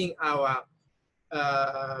increasing our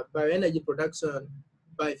bioenergy production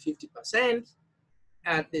by 50%.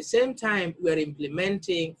 At the same time, we are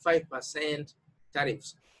implementing 5%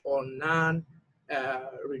 tariffs on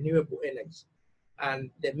non-renewable energy. And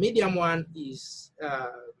the medium one is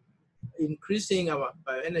increasing our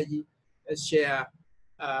bioenergy share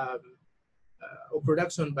of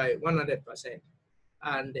production by 100%,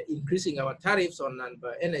 and increasing our tariffs on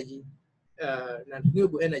non-bioenergy,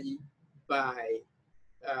 non-renewable energy by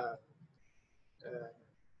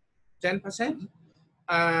 10%.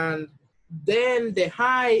 And then the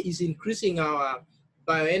high is increasing our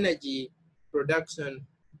bioenergy production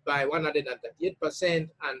by 138%,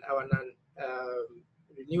 and our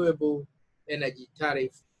non-renewable energy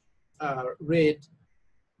tariff rate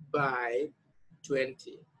by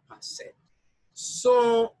 20%.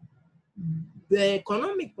 So the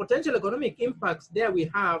potential economic impacts there we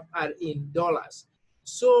have are in dollars.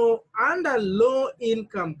 So under low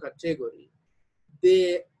income category,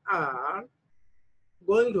 they are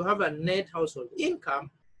going to have a net household income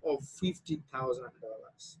of $50,000.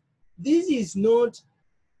 This is not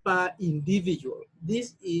per individual.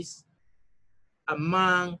 This is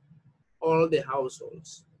among all the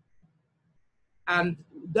households. And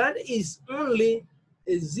that is only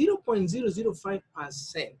a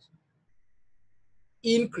 0.005%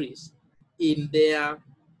 increase in their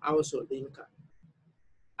household income.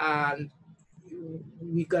 And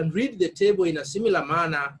we can read the table in a similar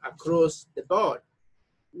manner across the board.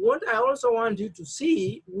 What I also want you to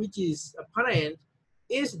see, which is apparent,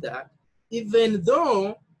 is that even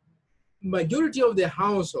though majority of the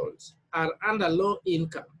households are under low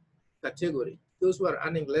income category, those who are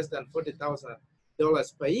earning less than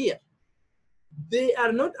 $40,000 per year, they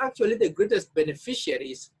are not actually the greatest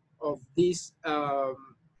beneficiaries of these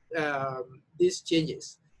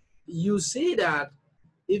changes. You see that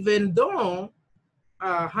even though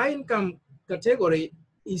high income category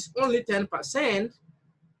is only 10%,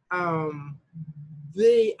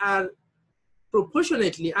 they are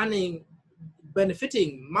proportionately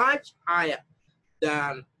benefiting much higher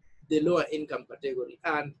than the lower income category.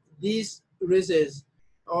 And this raises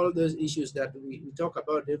all those issues that we talk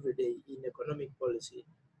about every day in economic policy,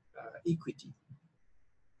 equity.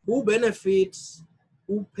 Who benefits,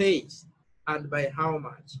 who pays, and by how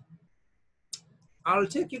much? I'll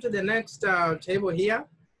take you to the next table here,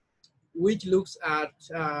 which looks at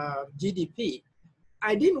GDP.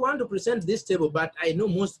 I didn't want to present this table, but I know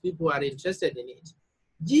most people are interested in it.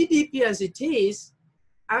 GDP as it is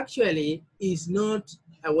actually is not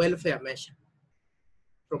a welfare measure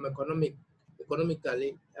from economic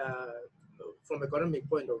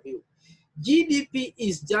point of view. GDP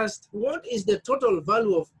is just what is the total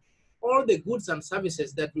value of all the goods and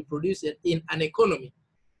services that we produce in an economy.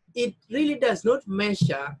 It really does not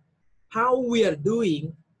measure how we are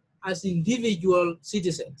doing as individual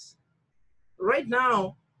citizens. Right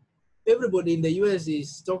now, everybody in the US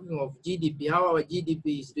is talking of GDP, how our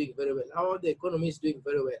GDP is doing very well, how the economy is doing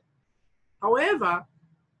very well. However,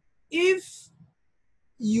 if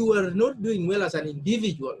you are not doing well as an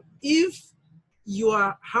individual, if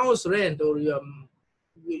your house rent or the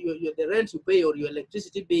rent you pay or your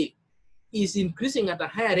electricity bill is increasing at a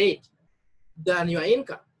higher rate than your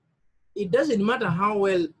income, it doesn't matter how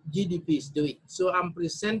well GDP is doing. So I'm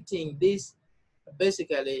presenting this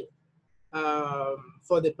basically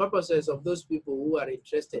for the purposes of those people who are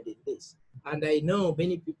interested in this. And I know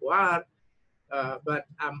many people are, but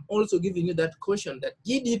I'm also giving you that caution that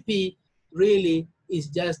GDP really is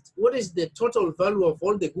just what is the total value of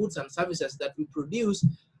all the goods and services that we produce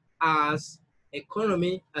as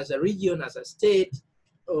economy, as a region, as a state,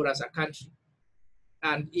 or as a country.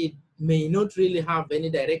 And it may not really have any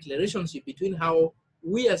direct relationship between how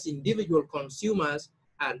we as individual consumers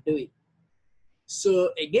are doing.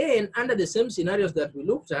 So again, under the same scenarios that we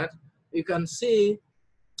looked at, you can see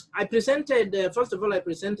I presented, first of all, I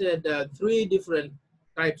presented 3 different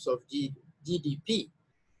types of GDP.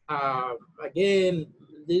 Again,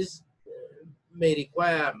 this may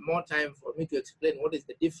require more time for me to explain what is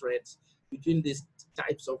the difference between these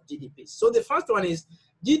types of GDP. So the first one is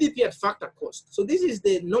GDP at factor cost. So this is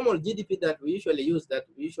the normal GDP that we usually use, that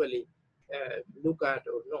we usually look at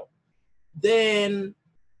or know. Then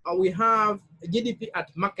we have GDP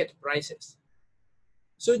at market prices.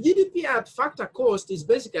 So GDP at factor cost is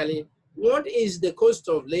basically what is the cost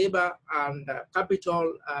of labor and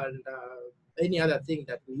capital and any other thing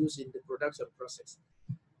that we use in the production process.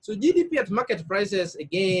 So GDP at market prices,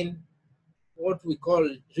 again, what we call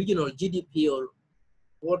regional GDP, or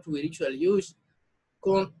what we usually use,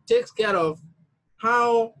 takes care of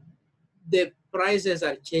how the prices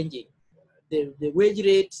are changing, the wage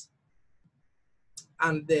rates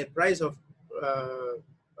and the price of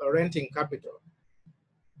renting capital.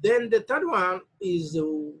 Then the third one is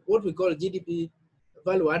what we call GDP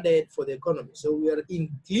value added for the economy. So we are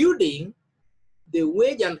including the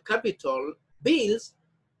wage and capital bills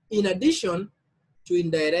in addition to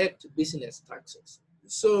indirect business taxes.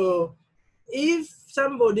 So if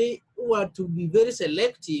somebody were to be very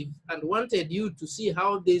selective and wanted you to see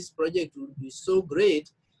how this project would be so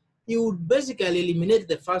great, you would basically eliminate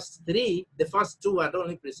the first 3. The first 2 are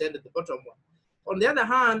only presented, the bottom one. On the other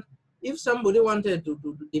hand, if somebody wanted to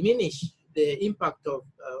diminish the impact of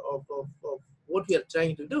what we are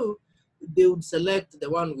trying to do, they would select the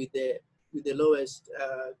one with the lowest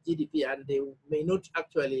GDP, and they may not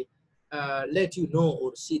actually let you know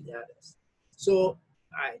or see the others. So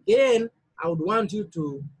again, I would want you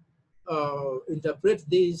to interpret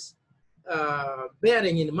this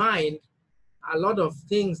bearing in mind a lot of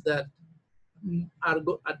things that are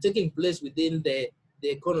taking place within the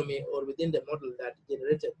economy or within the model that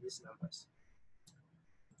generated these numbers.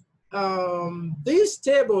 This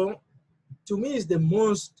table, to me, is the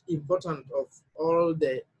most important of all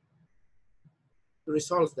the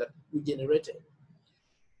results that we generated.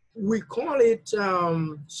 We call it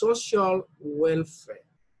social welfare.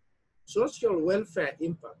 Social welfare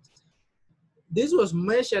impact. This was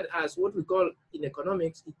measured as what we call in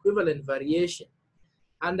economics equivalent variation.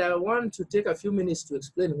 And I want to take a few minutes to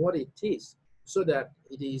explain what it is, so that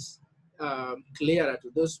it is clearer to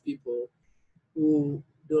those people who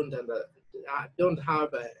don't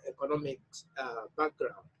have an economic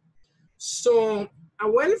background. So a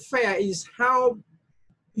welfare is how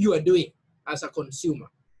you are doing as a consumer,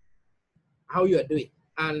 how you are doing.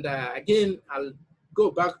 And again, I'll go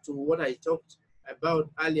back to what I talked about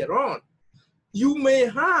earlier on. You may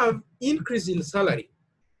have increase in salary.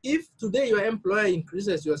 If today your employer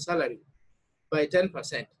increases your salary by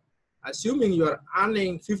 10%, assuming you are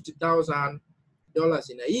earning $50,000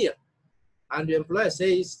 in a year, and your employer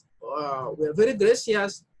says, we are very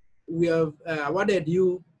gracious, we have awarded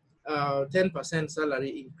you 10% salary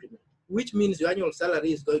increment, which means your annual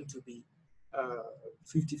salary is going to be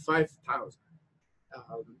 $55,000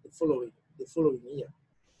 the following year.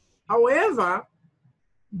 However,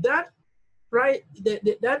 that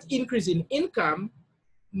increase in income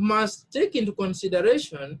must take into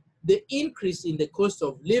consideration the increase in the cost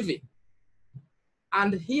of living.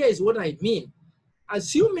 And here is what I mean.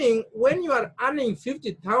 Assuming when you are earning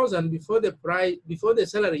 $50,000 before the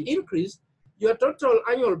salary increase, your total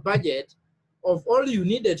annual budget of all you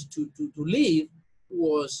needed to live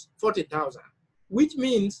was $40,000, which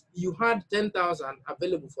means you had $10,000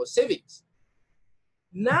 available for savings.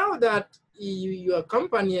 Now that your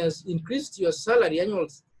company has increased your salary annual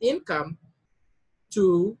income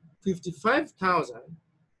to $55,000,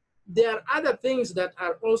 there are other things that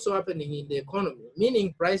are also happening in the economy,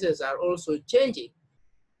 meaning prices are also changing.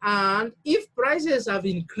 And if prices have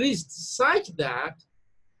increased such that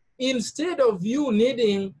instead of you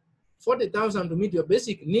needing $40,000 to meet your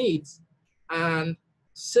basic needs and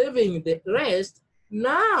saving the rest,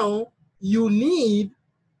 now you need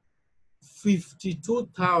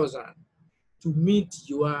 $52,000 to meet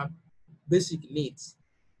your basic needs.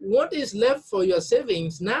 What is left for your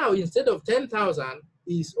savings now, instead of $10,000,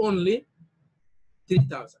 is only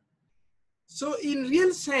 $3,000. So in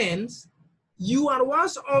real sense, you are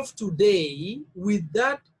worse off today with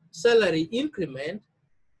that salary increment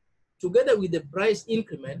together with the price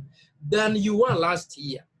increment than you were last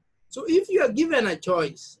year. So if you are given a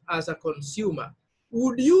choice as a consumer,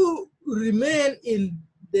 would you remain in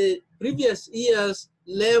the previous year's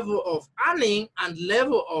level of earning and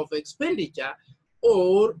level of expenditure,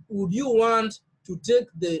 or would you want to take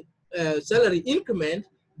the salary increment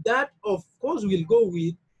that, of course, will go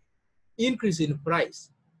with increase in price?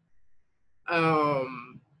 A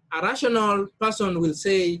rational person will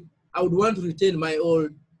say, I would want to retain my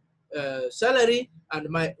old salary and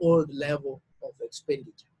my old level of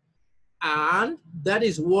expenditure. And that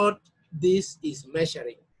is what this is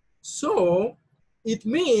measuring. So it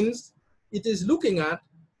means it is looking at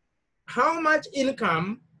how much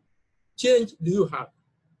income change do you have,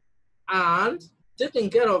 and taking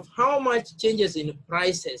care of how much changes in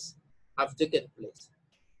prices have taken place.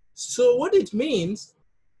 So what it means,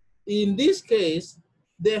 in this case,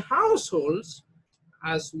 the households,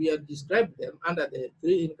 as we have described them under the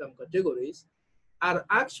 3 income categories, are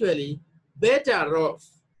actually better off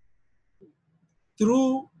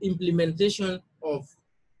through implementation of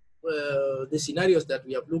the scenarios that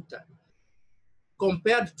we have looked at,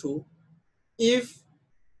 compared to if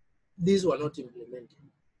these were not implemented.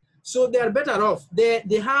 So they are better off. They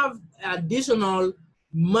have additional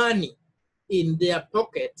money in their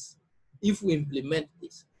pockets if we implement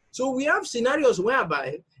this. So we have scenarios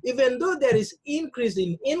whereby even though there is increase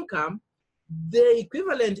in income, the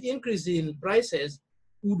equivalent increase in prices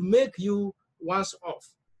would make you worse off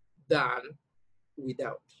than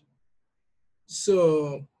without.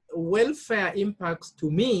 So welfare impacts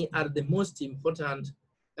to me are the most important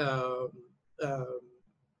um, um,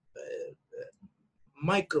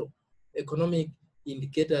 microeconomic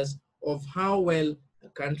indicators of how well a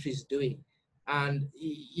country is doing. And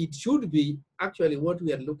it should be actually what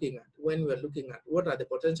we are looking at when we are looking at what are the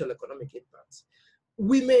potential economic impacts.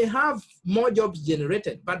 We may have more jobs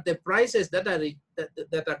generated, but the prices that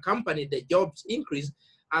accompany the jobs increase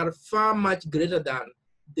are far much greater than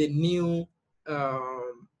the new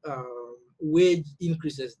wage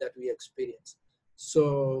increases that we experience.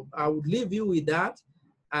 So I would leave you with that.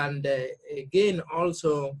 And again,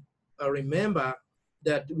 also remember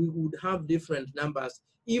that we would have different numbers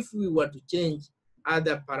if we were to change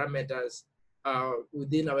other parameters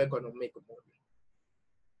within our economic model.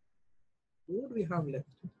 What do we have left?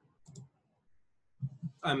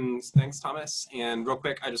 Thanks, Thomas. And real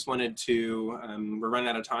quick, I just wanted to, we're running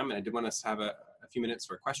out of time, and I did want us to have a few minutes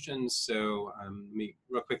for questions. So let me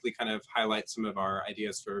real quickly kind of highlight some of our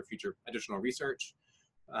ideas for future additional research.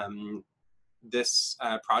 This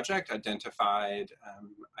project identified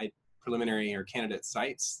preliminary or candidate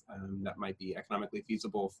sites that might be economically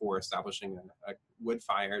feasible for establishing a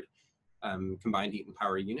wood-fired combined heat and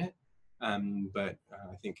power unit. But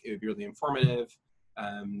I think it would be really informative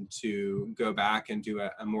to go back and do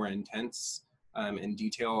a more intense and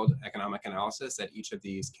detailed economic analysis at each of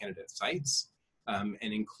these candidate sites, and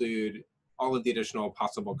include all of the additional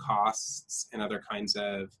possible costs and other kinds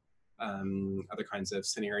of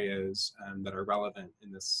scenarios that are relevant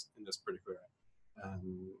in this particular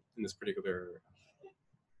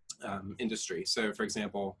industry. So, for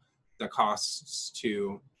example, the costs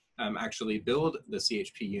to actually build the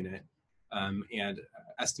CHP unit and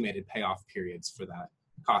estimated payoff periods for that,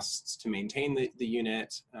 costs to maintain the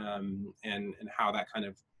unit, and how that kind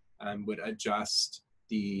of would adjust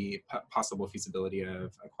the possible feasibility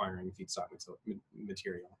of acquiring feedstock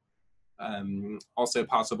material. Also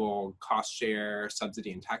possible cost share,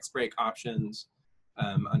 subsidy, and tax break options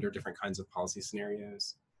under different kinds of policy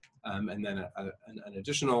scenarios. And then an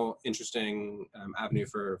additional interesting avenue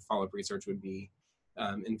for follow-up research would be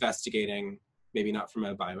investigating, maybe not from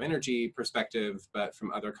a bioenergy perspective, but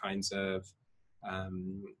from other kinds of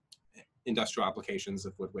industrial applications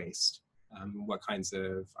of wood waste. What kinds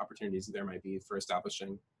of opportunities there might be for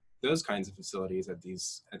establishing those kinds of facilities at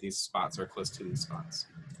these spots or close to these spots.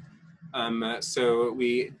 So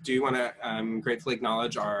we do want to gratefully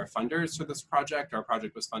acknowledge our funders for this project. Our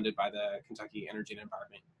project was funded by the Kentucky Energy and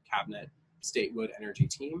Environment Cabinet State Wood Energy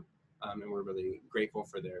Team, and we're really grateful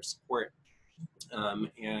for their support.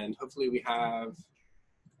 And hopefully we have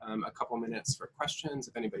a couple minutes for questions.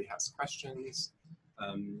 If anybody has questions,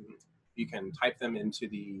 you can type them into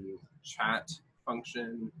the chat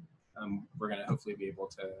function. We're going to hopefully be able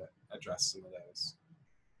to address some of those.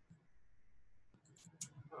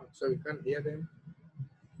 So we can't hear them?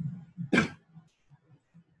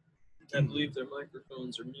 I believe their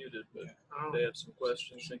microphones are muted, but they have some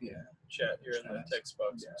questions. They can chat here in the text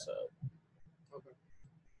box inside. Okay.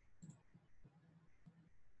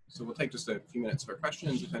 So we'll take just a few minutes for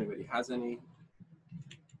questions if anybody has any.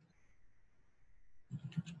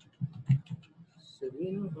 So do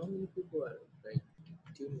you know how many people are like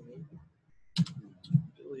tuning in?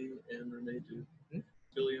 Billy and Renee do. Hmm?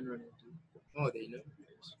 Billy and Renee do. Oh, they know?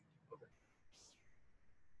 Yes. Okay.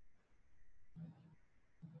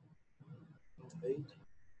 8.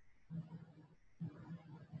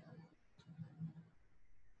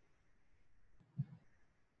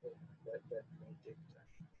 That may take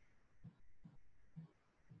time.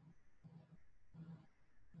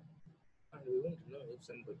 And we want to know if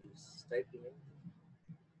somebody is typing in.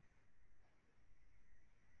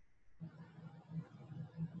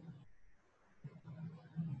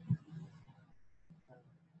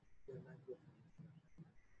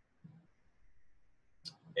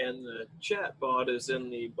 And the chat bot is in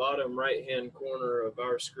the bottom right-hand corner of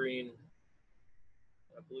our screen.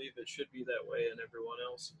 I believe it should be that way in everyone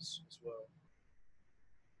else's as well.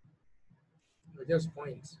 Just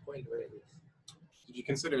point where it is. Did you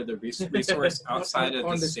consider the resource outside of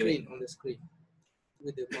on the state? On the screen.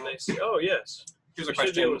 With the Can they see? Oh, yes. Here's a You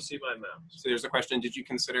should be question. able to see my mouse. So there's a question, did you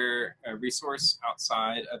consider a resource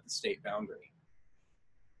outside of the state boundary?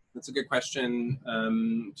 That's a good question.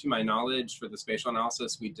 To my knowledge, for the spatial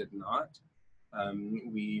analysis, we did not.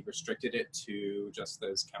 We restricted it to just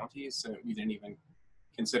those counties, so we didn't even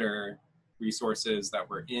consider resources that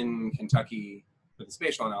were in Kentucky for the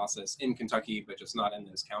spatial analysis in Kentucky, but just not in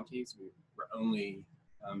those counties. We were only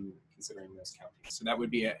considering those counties. So that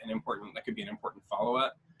would be that could be an important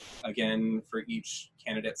follow-up. Again, for each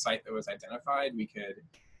candidate site that was identified, we could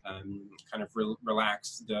kind of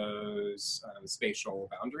relax those spatial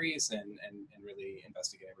boundaries and really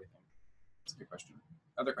investigate everything. That's a good question.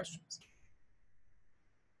 Other questions?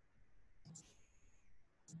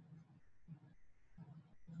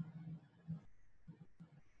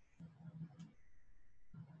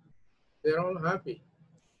 They're all happy.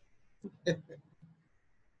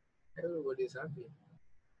 Everybody's happy.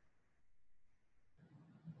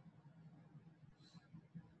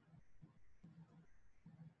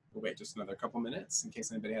 We'll wait just another couple minutes in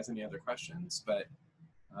case anybody has any other questions, but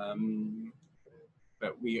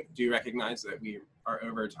we do recognize that we are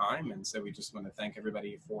over time, and so we just want to thank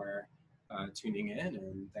everybody for tuning in,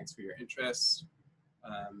 and thanks for your interest.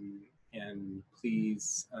 And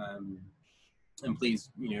please,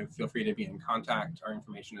 feel free to be in contact. Our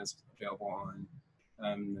information is available on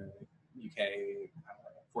the UK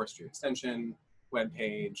Forestry Extension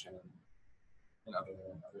webpage and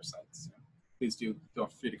other sites. So please do feel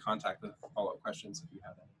free to contact with follow-up questions if you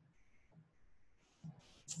have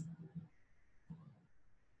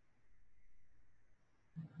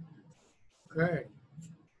any. Okay.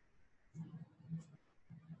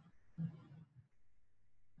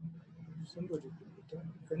 Somebody,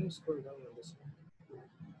 can you scroll down on this one?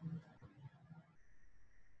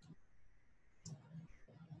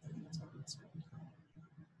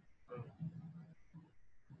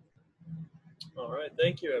 All right,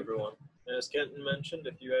 thank you, everyone. As Kenton mentioned,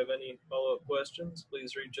 if you have any follow-up questions,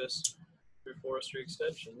 please reach us through Forestry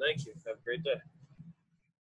Extension. Thank you. Have a great day.